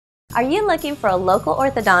Are you looking for a local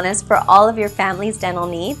orthodontist for all of your family's dental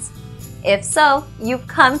needs? If so, you've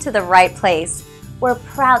come to the right place. We're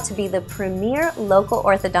proud to be the premier local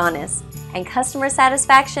orthodontist, and customer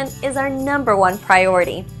satisfaction is our #1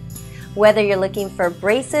 priority. Whether you're looking for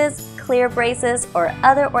braces, clear braces, or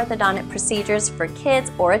other orthodontic procedures for kids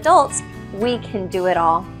or adults, we can do it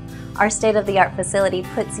all. Our state-of-the-art facility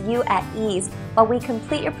puts you at ease while we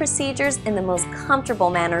complete your procedures in the most comfortable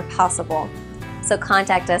manner possible. So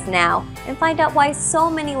contact us now and find out why so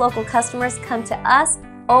many local customers come to us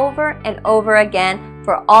over and over again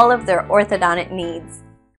for all of their orthodontic needs.